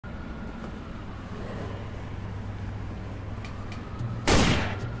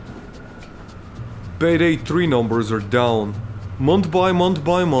Payday 3 numbers are down. Month by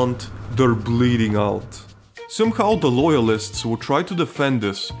month, they're bleeding out. Somehow the loyalists will try to defend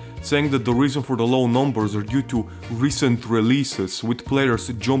this, saying that the reason for the low numbers are due to recent releases with players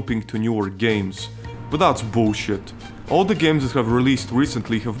jumping to newer games. But that's bullshit. All the games that have released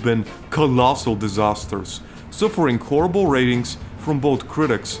recently have been colossal disasters, suffering horrible ratings from both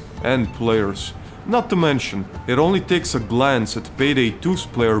critics and players. Not to mention, it only takes a glance at Payday 2's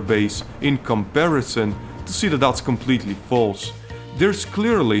player base in comparison to see that that's completely false. There's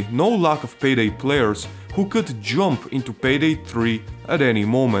clearly no lack of Payday players who could jump into Payday 3 at any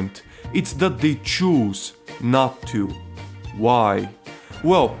moment. It's that they choose not to. Why?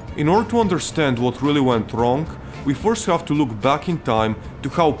 Well, in order to understand what really went wrong, we first have to look back in time to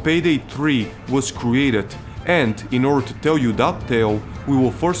how Payday 3 was created, and in order to tell you that tale, we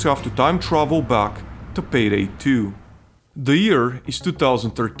will first have to time travel back to Payday 2. The year is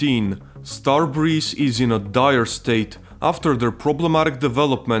 2013. Starbreeze is in a dire state after their problematic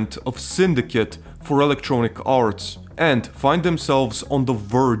development of Syndicate for Electronic Arts and find themselves on the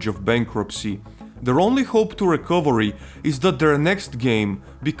verge of bankruptcy. Their only hope to recovery is that their next game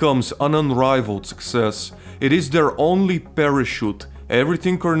becomes an unrivaled success. It is their only parachute,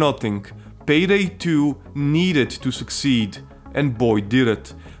 everything or nothing. Payday 2 needed to succeed, and boy did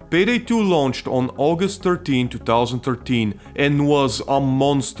it. Payday 2 launched on August 13, 2013 and was a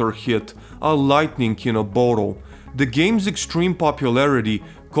monster hit, a lightning in a bottle. The game's extreme popularity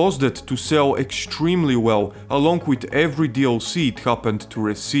caused it to sell extremely well, along with every DLC it happened to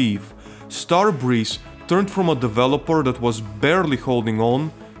receive. Starbreeze turned from a developer that was barely holding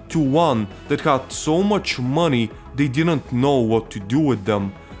on to one that had so much money they didn't know what to do with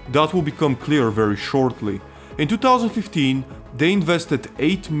them. That will become clear very shortly. In 2015, they invested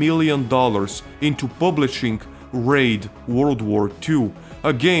 $8 million into publishing Raid World War II,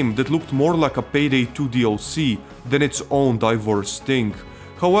 a game that looked more like a Payday 2 DLC than its own diverse thing.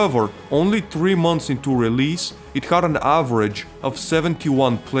 However, only 3 months into release, it had an average of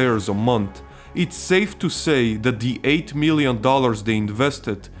 71 players a month. It's safe to say that the $8 million they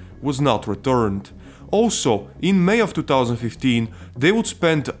invested was not returned. Also, in May of 2015, they would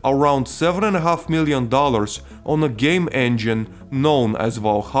spend around $7.5 million on a game engine known as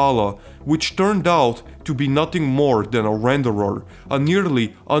Valhalla, which turned out to be nothing more than a renderer, a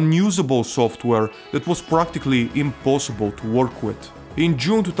nearly unusable software that was practically impossible to work with. In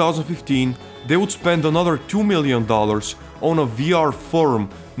June 2015, they would spend another $2 million on a VR firm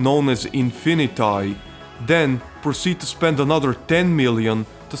known as Infinity, then proceed to spend another $10 million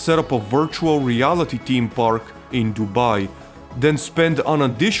to set up a virtual reality theme park in Dubai, then spend an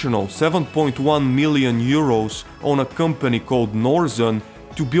additional 7.1 million euros on a company called Northern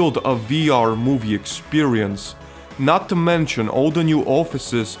to build a VR movie experience. Not to mention all the new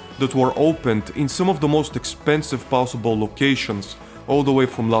offices that were opened in some of the most expensive possible locations, all the way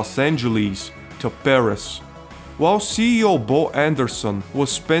from Los Angeles to Paris. While CEO Bo Anderson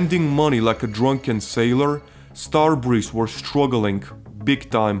was spending money like a drunken sailor, Starbreeze were struggling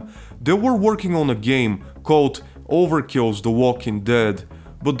big time. They were working on a game called Overkill's The Walking Dead,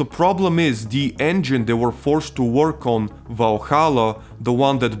 but the problem is the engine they were forced to work on, Valhalla, the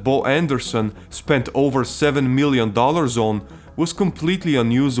one that Bo Anderson spent over $7 million on, was completely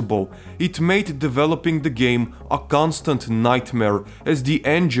unusable. It made developing the game a constant nightmare, as the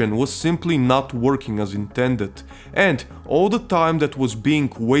engine was simply not working as intended, and all the time that was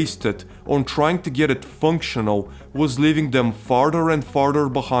being wasted on trying to get it functional was leaving them farther and farther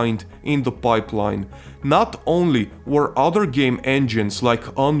behind in the pipeline. Not only were other game engines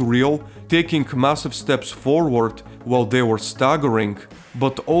like Unreal taking massive steps forward while they were staggering,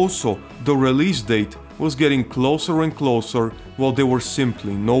 but also the release date was getting closer and closer while they were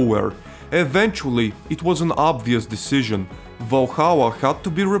simply nowhere. Eventually, it was an obvious decision. Valhalla had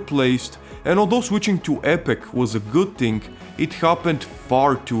to be replaced, and although switching to Epic was a good thing, it happened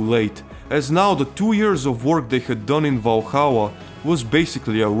far too late, as now the 2 years of work they had done in Valhalla was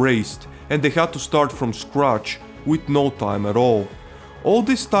basically erased, and they had to start from scratch with no time at all. All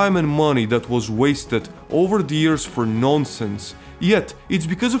this time and money that was wasted over the years for nonsense, yet it's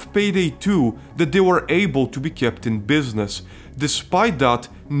because of Payday 2 that they were able to be kept in business. Despite that,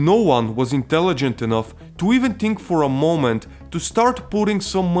 no one was intelligent enough to even think for a moment to start putting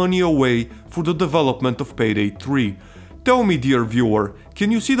some money away for the development of Payday 3. Tell me, dear viewer,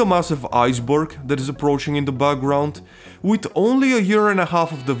 can you see the massive iceberg that is approaching in the background? With only a year and a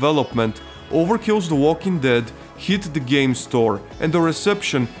half of development, Overkill's The Walking Dead hit the game store, and the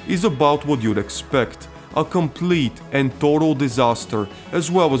reception is about what you'd expect. A complete and total disaster,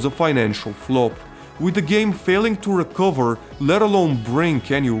 as well as a financial flop. With the game failing to recover, let alone bring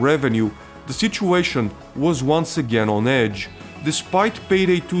any revenue, the the situation was once again on edge. Despite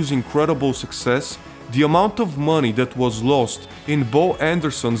Payday 2's incredible success, the amount of money that was lost in Bo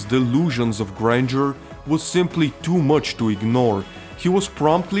Anderson's delusions of grandeur was simply too much to ignore. He was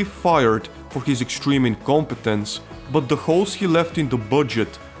promptly fired for his extreme incompetence, but the holes he left in the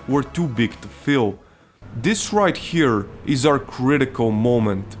budget were too big to fill. This right here is our critical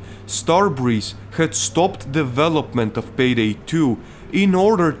moment. Starbreeze had stopped development of Payday 2 in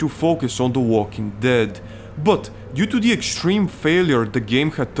order to focus on The Walking Dead, but due to the extreme failure the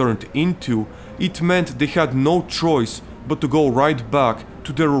game had turned into, it meant they had no choice but to go right back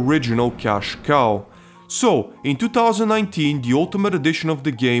to their original cash cow. So, in 2019, the Ultimate Edition of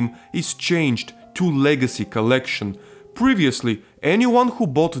the game is changed to Legacy Collection. Previously, anyone who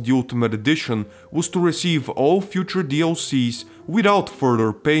bought the Ultimate Edition was to receive all future DLCs without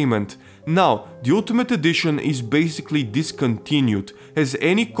further payment. Now, the Ultimate Edition is basically discontinued, as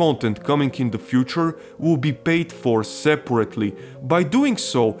any content coming in the future will be paid for separately. By doing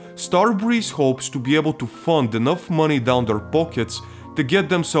so, Starbreeze hopes to be able to fund enough money down their pockets to get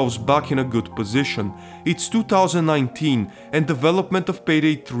themselves back in a good position. It's 2019 and development of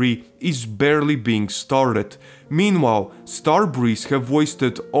Payday 3 is barely being started. Meanwhile, Starbreeze have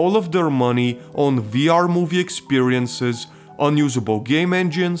wasted all of their money on VR movie experiences, unusable game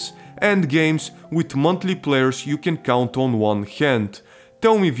engines, and games with monthly players you can count on one hand.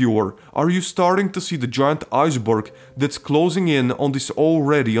 Tell me, viewer, are you starting to see the giant iceberg that's closing in on this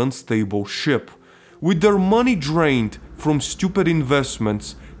already unstable ship? With their money drained from stupid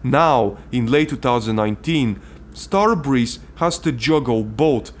investments, now, in late 2019, Starbreeze has to juggle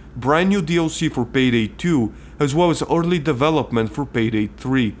both brand new DLC for Payday 2 as well as early development for Payday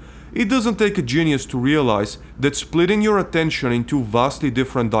 3. It doesn't take a genius to realize that splitting your attention into vastly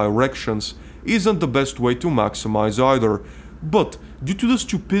different directions isn't the best way to maximize either. But due to the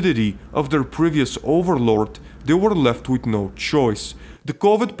stupidity of their previous overlord, they were left with no choice. The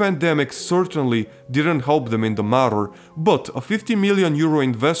COVID pandemic certainly didn't help them in the matter, but a €50 million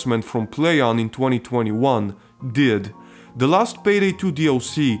investment from PlayOn in 2021 did. The last Payday 2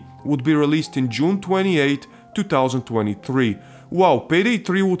 DLC would be released in June 28, 2023, while Payday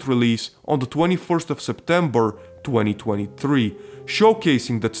 3 would release on the 21st of September 2023,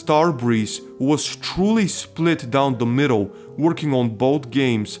 showcasing that Starbreeze was truly split down the middle, working on both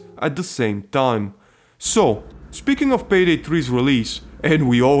games at the same time. So, speaking of Payday 3's release, and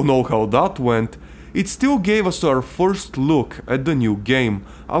we all know how that went, it still gave us our first look at the new game,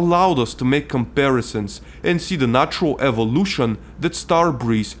 allowed us to make comparisons and see the natural evolution that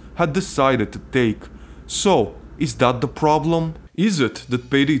Starbreeze had decided to take. So, is that the problem? Is it that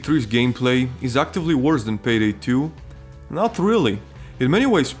Payday 3's gameplay is actively worse than Payday 2? Not really. In many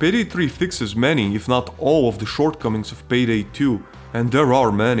ways, Payday 3 fixes many, if not all, of the shortcomings of Payday 2, and there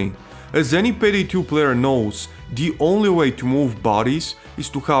are many. As any Payday 2 player knows, the only way to move bodies is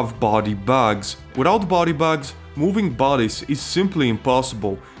to have body bags. Without body bags, moving bodies is simply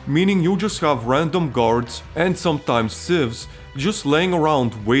impossible, meaning you just have random guards and sometimes civs just laying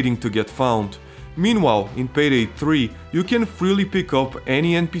around waiting to get found. Meanwhile, in Payday 3, you can freely pick up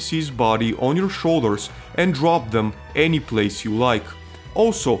any NPC's body on your shoulders and drop them any place you like.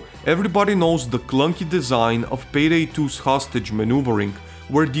 Also, everybody knows the clunky design of Payday 2's hostage maneuvering,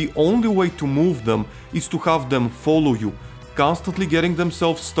 where the only way to move them is to have them follow you, constantly getting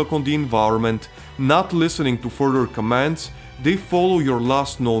themselves stuck on the environment, not listening to further commands. They follow your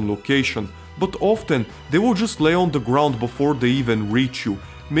last known location, but often they will just lay on the ground before they even reach you,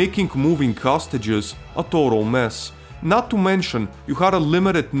 making moving hostages a total mess. Not to mention, you had a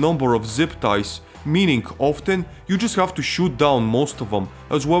limited number of zip ties, meaning often you just have to shoot down most of them,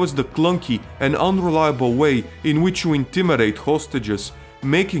 as well as the clunky and unreliable way in which you intimidate hostages,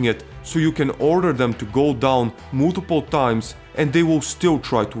 making it so you can order them to go down multiple times and they will still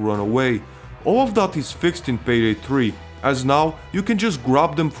try to run away. All of that is fixed in Payday 3, as now you can just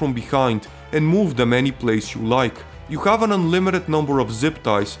grab them from behind and move them any place you like. You have an unlimited number of zip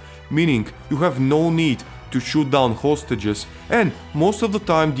ties, meaning you have no need to shoot down hostages, and most of the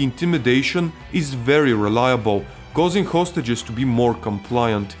time the intimidation is very reliable, causing hostages to be more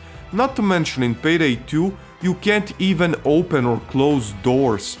compliant. Not to mention, in Payday 2, you can't even open or close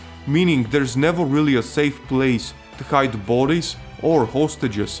doors, meaning there's never really a safe place to hide bodies or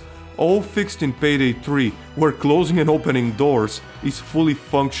hostages. All fixed in Payday 3, where closing and opening doors is fully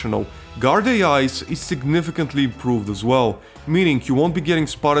functional. Guard AIs is significantly improved as well, meaning you won't be getting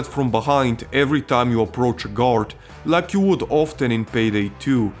spotted from behind every time you approach a guard, like you would often in Payday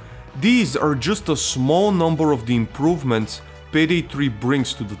 2. These are just a small number of the improvements Payday 3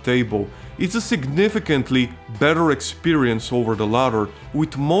 brings to the table. It's a significantly better experience over the latter,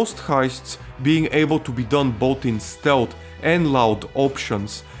 with most heists being able to be done both in stealth and loud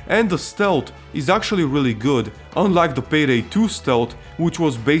options. And the stealth is actually really good, unlike the Payday 2 stealth, which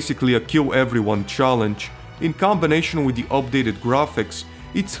was basically a kill everyone challenge. In combination with the updated graphics,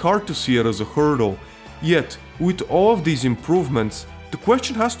 it's hard to see it as a hurdle. Yet, with all of these improvements, the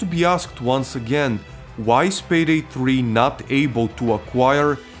question has to be asked once again: why is Payday 3 not able to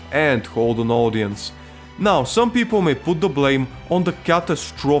acquire and hold an audience? Now, some people may put the blame on the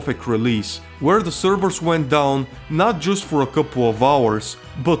catastrophic release, where the servers went down not just for a couple of hours,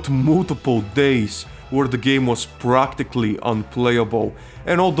 but multiple days, where the game was practically unplayable.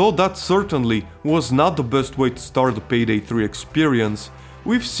 And although that certainly was not the best way to start the Payday 3 experience,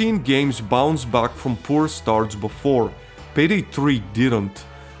 we've seen games bounce back from poor starts before. Payday 3 didn't.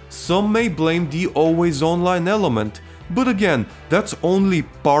 Some may blame the always online element, but again, that's only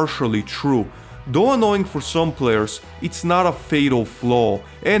partially true. Though annoying for some players, it's not a fatal flaw,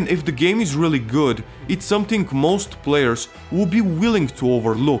 and if the game is really good, it's something most players will be willing to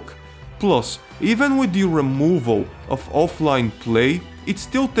overlook. Plus, even with the removal of offline play, it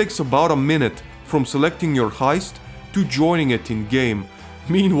still takes about a minute from selecting your heist to joining it in-game.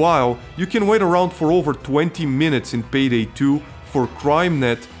 Meanwhile, you can wait around for over 20 minutes in Payday 2 for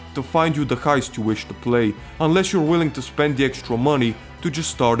CrimeNet to find you the heist you wish to play, unless you're willing to spend the extra money to just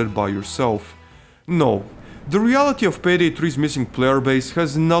start it by yourself. No, the reality of Payday 3's missing player base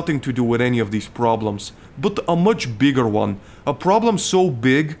has nothing to do with any of these problems, but a much bigger one, a problem so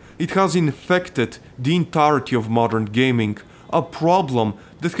big it has infected the entirety of modern gaming, a problem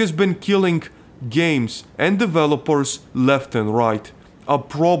that has been killing games and developers left and right, a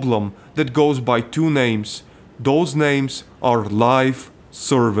problem that goes by two names. Those names are live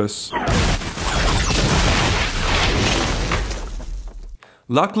service.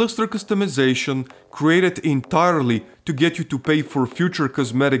 Lackluster customization created entirely to get you to pay for future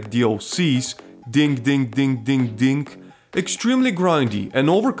cosmetic DLCs, ding ding ding ding ding. Extremely grindy and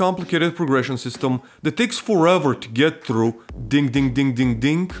overcomplicated progression system that takes forever to get through, ding ding ding ding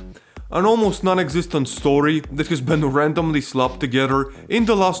ding. An almost non-existent story that has been randomly slapped together in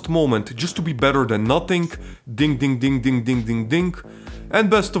the last moment just to be better than nothing, ding ding ding ding ding ding ding. And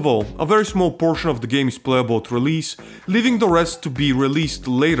best of all, a very small portion of the game is playable at release, leaving the rest to be released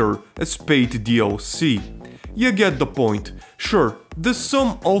later as paid DLC. You get the point. Sure, there's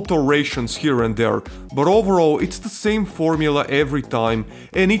some alterations here and there, but overall it's the same formula every time,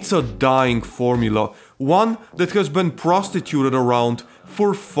 and it's a dying formula, one that has been prostituted around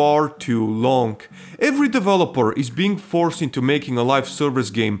for far too long. Every developer is being forced into making a live service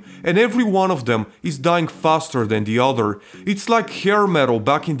game, and every one of them is dying faster than the other. It's like hair metal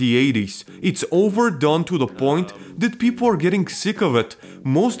back in the 80s. It's overdone to the point that people are getting sick of it.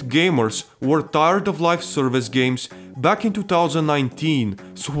 Most gamers were tired of live service games back in 2019,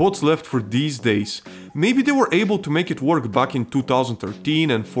 so what's left for these days? Maybe they were able to make it work back in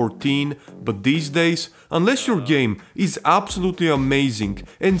 2013 and 14, but these days, unless your game is absolutely amazing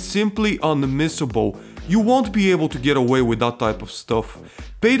and simply unmissable, you won't be able to get away with that type of stuff.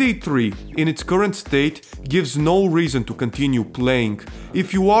 Payday 3, in its current state, gives no reason to continue playing.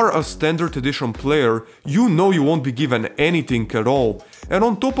 If you are a standard edition player, you know you won't be given anything at all. And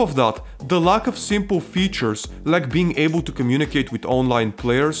on top of that, the lack of simple features like being able to communicate with online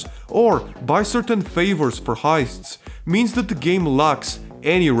players or buy certain favors for heists means that the game lacks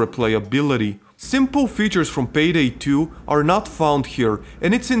any replayability. Simple features from Payday 2 are not found here,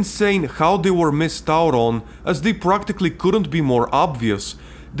 and it's insane how they were missed out on, as they practically couldn't be more obvious.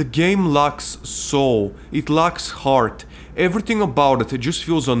 The game lacks soul, it lacks heart. Everything about it just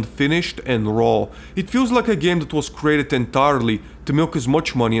feels unfinished and raw. It feels like a game that was created entirely to milk as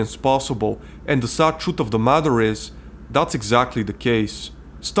much money as possible, and the sad truth of the matter is, that's exactly the case.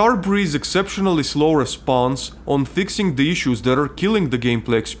 Starbreeze's exceptionally slow response on fixing the issues that are killing the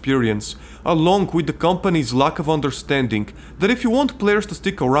gameplay experience, along with the company's lack of understanding that if you want players to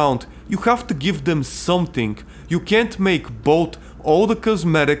stick around, you have to give them something. You can't make both all the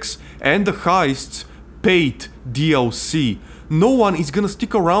cosmetics and the heists paid DLC. No one is gonna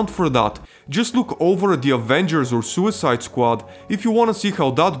stick around for that. Just look over at the Avengers or Suicide Squad if you wanna see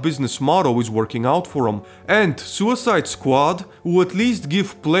how that business model is working out for them. And Suicide Squad will at least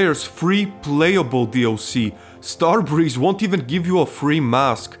give players free playable DLC. Starbreeze won't even give you a free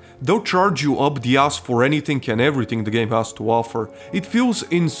mask. They'll charge you up the ass for anything and everything the game has to offer. It feels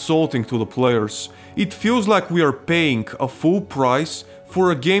insulting to the players. It feels like we are paying a full price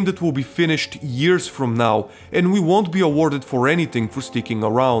for a game that will be finished years from now, and we won't be awarded for anything for sticking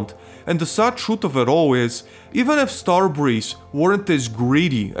around. and the sad truth of it all is, even if Starbreeze weren't as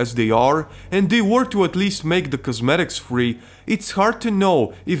greedy as they are, and they were to at least make the cosmetics free, it's hard to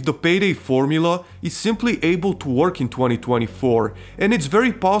know if the Payday formula is simply able to work in 2024, and it's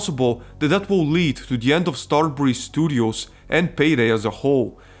very possible that that will lead to the end of Starbreeze Studios and Payday as a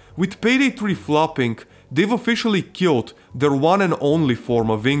whole. With Payday 3 flopping, they've officially killed their one and only form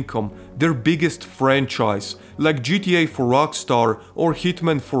of income, their biggest franchise, like GTA for Rockstar or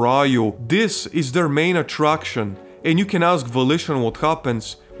Hitman for IO. This is their main attraction, and you can ask Volition what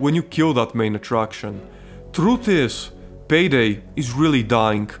happens when you kill that main attraction. Truth is, Payday is really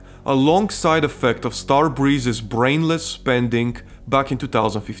dying, a long side effect of Starbreeze's brainless spending back in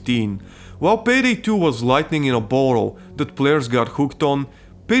 2015. While Payday 2 was lightning in a bottle that players got hooked on,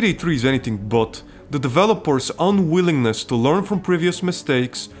 Payday 3 is anything but. The developers' unwillingness to learn from previous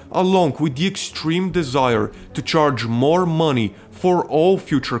mistakes, along with the extreme desire to charge more money for all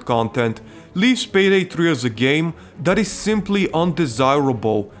future content, leaves Payday 3 as a game that is simply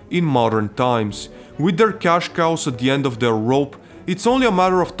undesirable in modern times. With their cash cows at the end of their rope, it's only a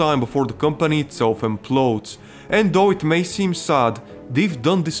matter of time before the company itself implodes. And though it may seem sad, they've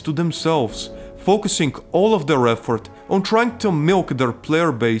done this to themselves, focusing all of their effort on trying to milk their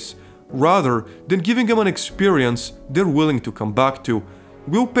player base rather than giving them an experience they're willing to come back to.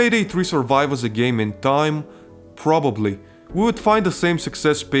 Will Payday 3 survive as a game in time? Probably. Will it find the same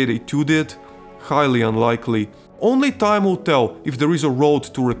success Payday 2 did? Highly unlikely. Only time will tell if there is a road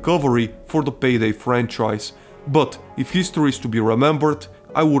to recovery for the Payday franchise. But if history is to be remembered,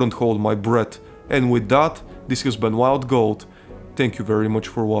 I wouldn't hold my breath. And with that, this has been Wild Gold. Thank you very much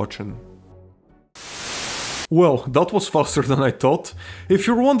for watching. Well, that was faster than I thought. If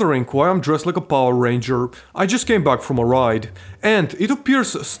you're wondering why I'm dressed like a Power Ranger, I just came back from a ride, and it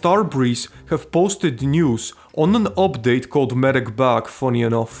appears Starbreeze have posted news on an update called Medic Back, funny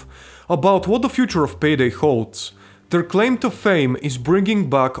enough, about what the future of Payday holds. Their claim to fame is bringing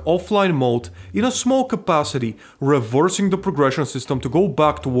back offline mode in a small capacity, reversing the progression system to go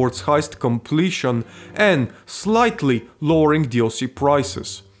back towards heist completion, and slightly lowering DLC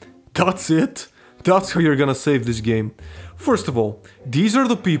prices. That's it? That's how you're gonna save this game. First of all, these are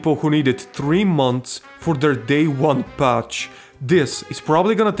the people who needed 3 months for their day 1 patch. This is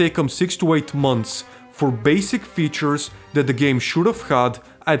probably gonna take them 6 to 8 months for basic features that the game should have had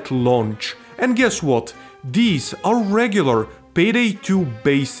at launch. And guess what? These are regular Payday 2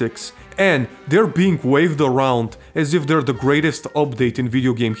 basics, and they're being waved around as if they're the greatest update in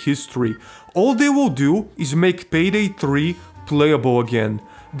video game history. All they will do is make Payday 3 playable again.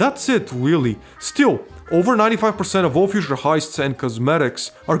 That's it, really. Still, over 95% of all future heists and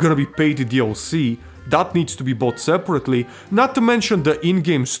cosmetics are gonna be paid DLC. That needs to be bought separately, not to mention the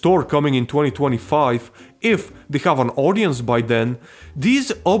in-game store coming in 2025, if they have an audience by then.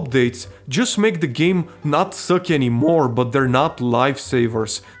 These updates just make the game not suck anymore, but they're not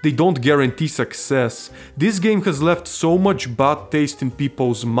lifesavers. They don't guarantee success. This game has left so much bad taste in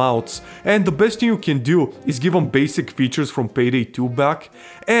people's mouths, and the best thing you can do is give them basic features from Payday 2 back,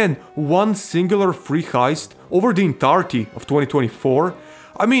 and one singular free heist over the entirety of 2024.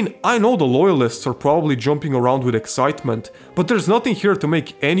 I mean, I know the loyalists are probably jumping around with excitement, but there's nothing here to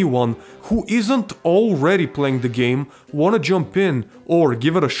make anyone who isn't already playing the game wanna jump in or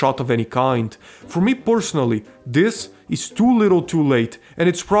give it a shot of any kind. For me personally, this is too little too late, and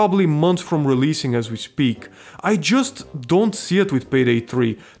it's probably months from releasing as we speak. I just don't see it with Payday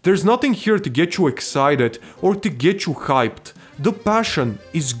 3. There's nothing here to get you excited or to get you hyped. The passion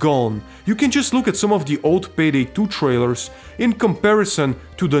is gone. You can just look at some of the old Payday 2 trailers in comparison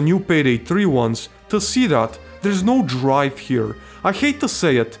to the new Payday 3 ones to see that there's no drive here. I hate to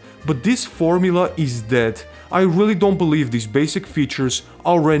say it, but this formula is dead. I really don't believe these basic features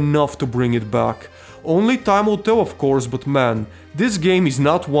are enough to bring it back. Only time will tell, of course, but man, this game is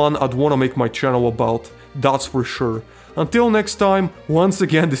not one I'd wanna make my channel about, that's for sure. Until next time, once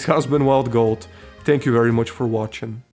again, this has been Wild Gold. Thank you very much for watching.